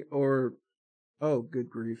 army, or... oh, good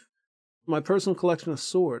grief. My personal collection of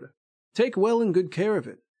sword. Take well and good care of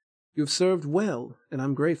it. You have served well, and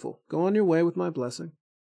I'm grateful. Go on your way with my blessing.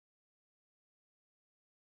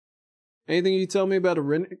 Anything you tell me about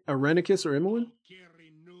Arenicus or Imoen?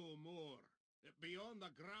 Carry no more. Beyond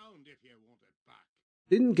the ground if you want it back.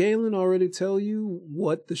 Didn't Galen already tell you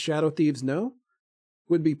what the Shadow Thieves know?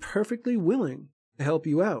 Would be perfectly willing to help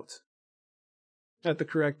you out. At the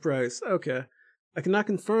correct price. Okay. I cannot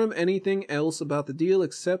confirm anything else about the deal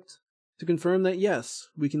except to confirm that yes,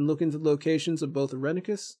 we can look into the locations of both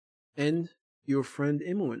Arenicus and your friend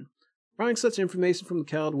Imoen. Prying such information from the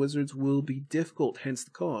cowled wizards will be difficult, hence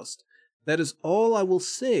the cost. That is all I will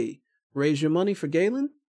say. Raise your money for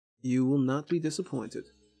Galen. You will not be disappointed.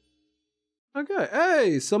 Okay.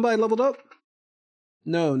 Hey, somebody leveled up?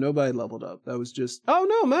 No, nobody leveled up. That was just... oh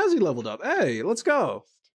no, Mazzy leveled up. Hey, let's go.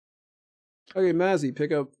 Okay, Mazzy,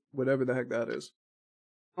 pick up whatever the heck that is.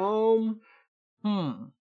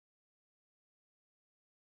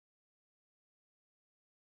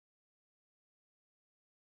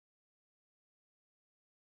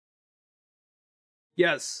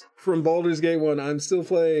 Yes, from Baldur's Gate 1, I'm still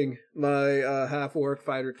playing my half-orc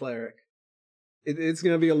fighter cleric. It's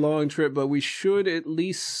going to be a long trip, but we should at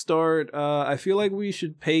least start... I feel like we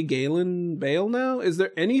should pay Galen bail now. Is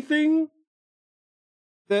there anything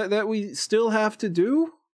that we still have to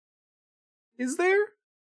do? Is there?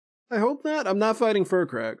 I hope not. I'm not fighting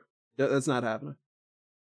Furcrag. That's not happening.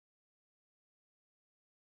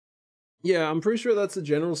 Yeah, I'm pretty sure that's a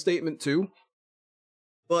general statement too.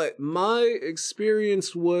 But my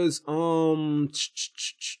experience was Mordheim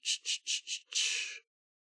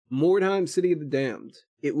City of the Damned.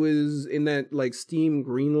 It was in that like Steam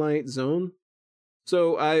Greenlight zone.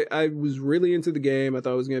 So I was really into the game. I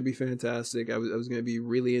thought it was going to be fantastic. I was going to be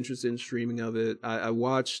really interested in streaming of it. I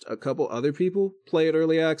watched a couple other people play it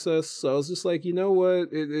early access. So I was just like, you know what?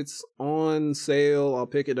 It's on sale. I'll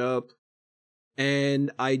pick it up. And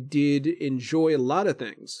I did enjoy a lot of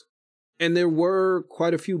things. And there were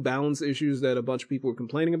quite a few balance issues that a bunch of people were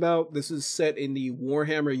complaining about. This is set in the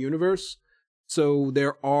Warhammer universe. So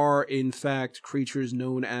there are, in fact, creatures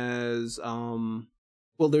known as,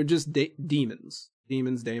 well, they're just demons.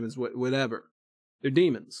 Demons, whatever. They're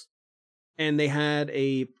demons. And they had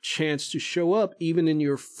a chance to show up even in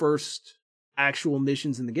your first actual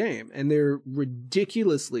missions in the game. And they're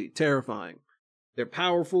ridiculously terrifying. They're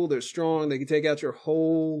powerful, they're strong, they can take out your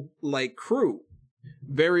whole, like, crew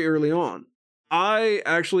very early on. I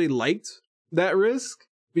actually liked that risk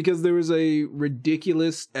because there was a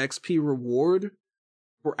ridiculous XP reward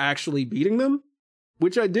for actually beating them,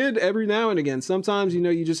 which I did every now and again. Sometimes,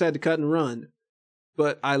 you just had to cut and run.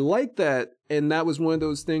 But I liked that, and that was one of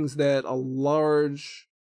those things that a large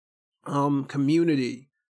community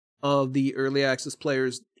of the early access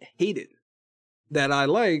players hated that I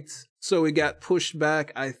liked. So it got pushed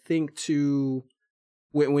back, I think, to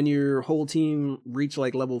when your whole team reached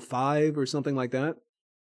like level 5 or something like that.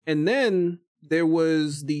 And then there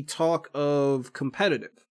was the talk of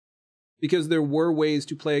competitive, because there were ways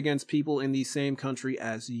to play against people in the same country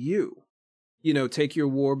as you. you know, take your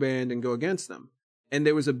warband and go against them. And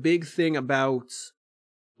there was a big thing about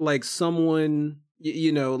like someone,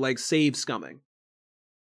 you know, like save scumming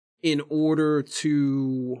in order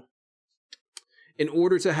to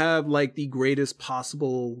have like the greatest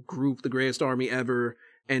possible group, the greatest army ever,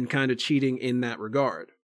 and kind of cheating in that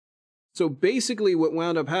regard. So basically what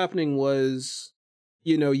wound up happening was,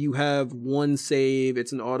 you know, you have one save,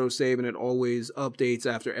 it's an auto save, and it always updates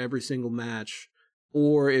after every single match.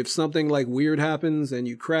 Or if something like weird happens and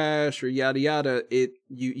you crash or yada yada,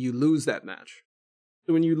 you lose that match.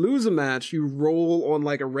 So when you lose a match, you roll on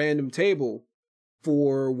like a random table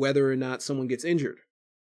for whether or not someone gets injured.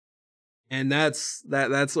 And that's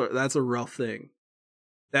a rough thing.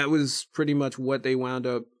 That was pretty much what they wound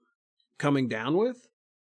up coming down with.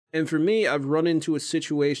 And for me, I've run into a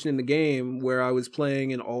situation in the game where I was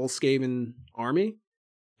playing an all-Skaven army,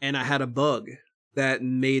 and I had a bug that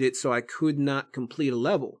made it so I could not complete a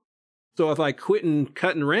level. So if I quit and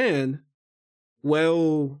cut and ran,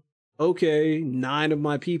 well, okay, 9 of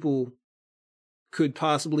my people could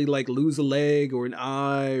possibly like lose a leg or an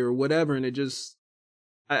eye or whatever, and I just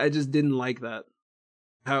didn't like that,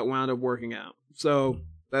 how it wound up working out. So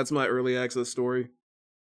that's my early access story.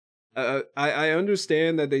 I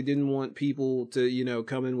understand that they didn't want people to, you know,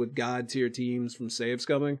 come in with god tier teams from save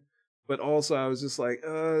scumming, but also I was just like,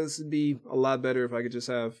 this would be a lot better if I could just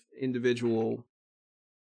have individual,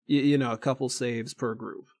 you know, a couple saves per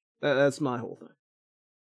group. That's my whole thing.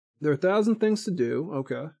 There are 1,000 things to do.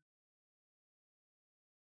 Okay.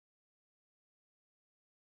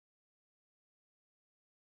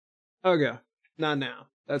 Okay. Not now.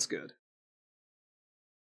 That's good.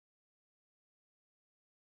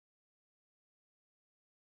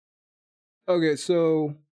 Okay,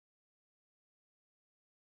 so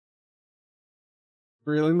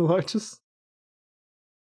reeling the largest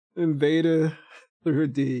in beta through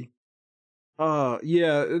D.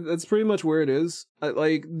 Yeah, that's pretty much where it is.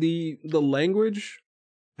 Like the language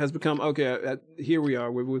has become okay. Here we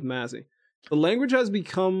are with Mazzy. The language has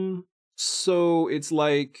become so it's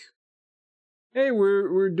like, hey,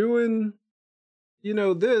 we're doing, you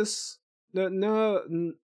know, this.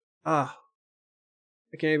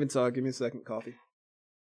 I can't even talk. Give me a second. Coffee.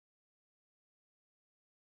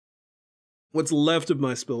 What's left of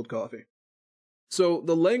my spilled coffee. So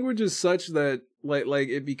the language is such that like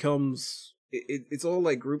it becomes it's all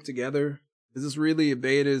like grouped together. Is this really a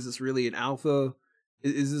beta? Is this really an alpha?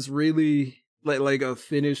 Is this really like a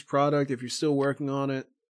finished product if you're still working on it?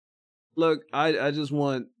 Look, I just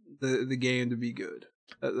want the game to be good.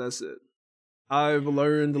 That's it. I've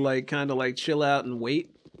learned to like kind of like chill out and wait.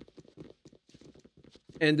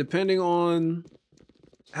 And depending on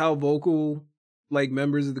how vocal like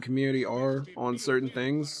members of the community are on certain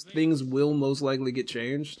things, things will most likely get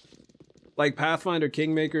changed. Like Pathfinder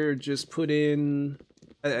Kingmaker just put in,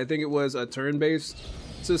 I think it was a turn-based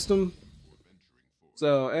system.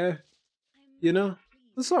 So, you know,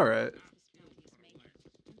 it's alright.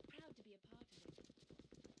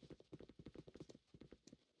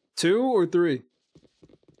 2 or 3?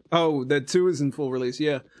 Oh, that 2 is in full release,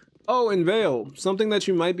 yeah. Oh, and Vale, something that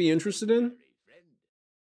you might be interested in?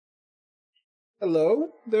 Hello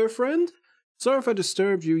there, friend? Sorry if I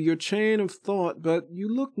disturbed your chain of thought, but you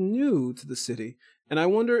look new to the city, and I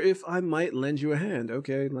wonder if I might lend you a hand.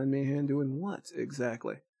 Okay, lend me a hand doing what,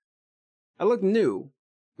 exactly? I look new.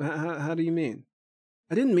 How do you mean?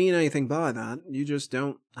 I didn't mean anything by that. You just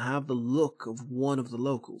don't have the look of one of the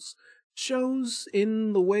locals. Shows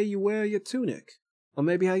in the way you wear your tunic, or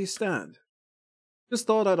maybe how you stand. Just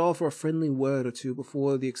thought I'd offer a friendly word or two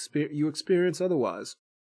before you experience otherwise.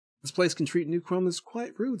 This place can treat newcomers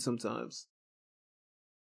quite rude sometimes.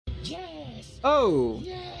 Yes! Oh!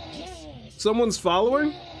 Yes! Someone's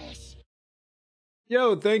following? Yes!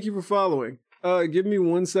 Yo, thank you for following. Give me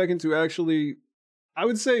 1 second to actually... I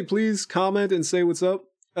would say please comment and say what's up.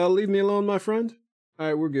 Leave me alone, my friend.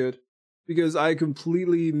 Alright, we're good. Because I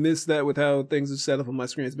completely missed that with how things are set up on my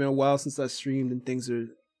screen. It's been a while since I streamed and things are,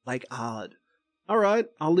 like, odd. Alright,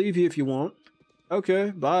 I'll leave you if you want.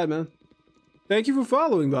 Okay, bye, man. Thank you for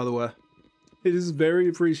following, by the way. It is very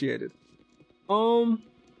appreciated.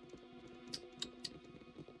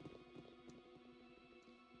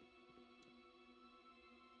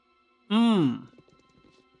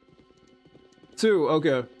 2,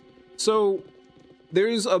 okay. So,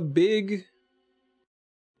 there's a big...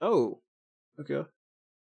 Oh, okay.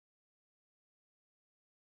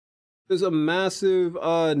 There's a massive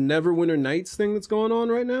Neverwinter Nights thing that's going on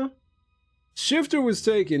right now. Shifter was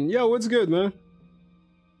taken. Yo, what's good, man?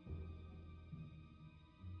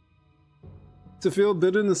 To feel a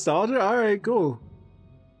bit of nostalgia? Alright, cool.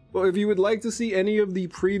 Well, if you would like to see any of the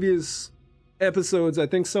previous episodes. I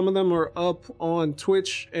think some of them are up on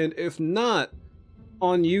Twitch, and if not,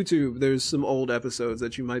 on YouTube, there's some old episodes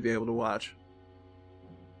that you might be able to watch.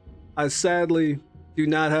 I sadly do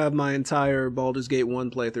not have my entire Baldur's Gate 1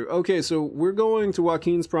 playthrough. Okay, so we're going to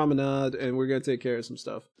Joaquin's Promenade, and we're going to take care of some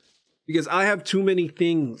stuff. Because I have too many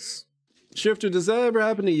things. Shifter, does that ever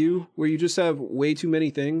happen to you, where you just have way too many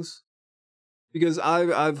things? Because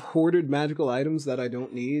I've hoarded magical items that I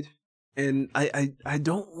don't need, and I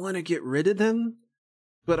don't want to get rid of them,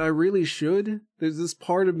 but I really should. There's this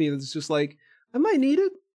part of me that's just like, I might need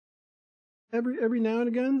it every now and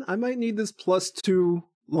again. I might need this +2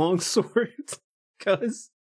 longsword, cuz